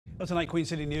Well, tonight, Queen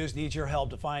City News needs your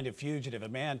help to find a fugitive. A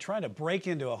man trying to break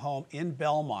into a home in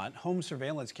Belmont. Home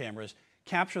surveillance cameras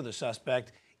capture the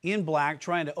suspect in black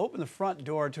trying to open the front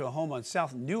door to a home on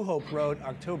South New Hope Road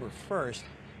October 1st.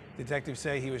 Detectives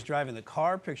say he was driving the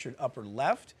car pictured upper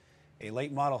left, a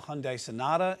late model Hyundai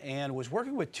Sonata, and was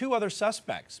working with two other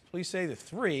suspects. Police say the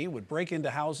three would break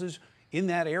into houses in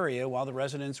that area while the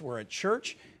residents were at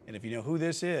church. And if you know who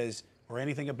this is or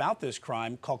anything about this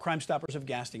crime, call Crime Stoppers of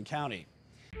Gaston County.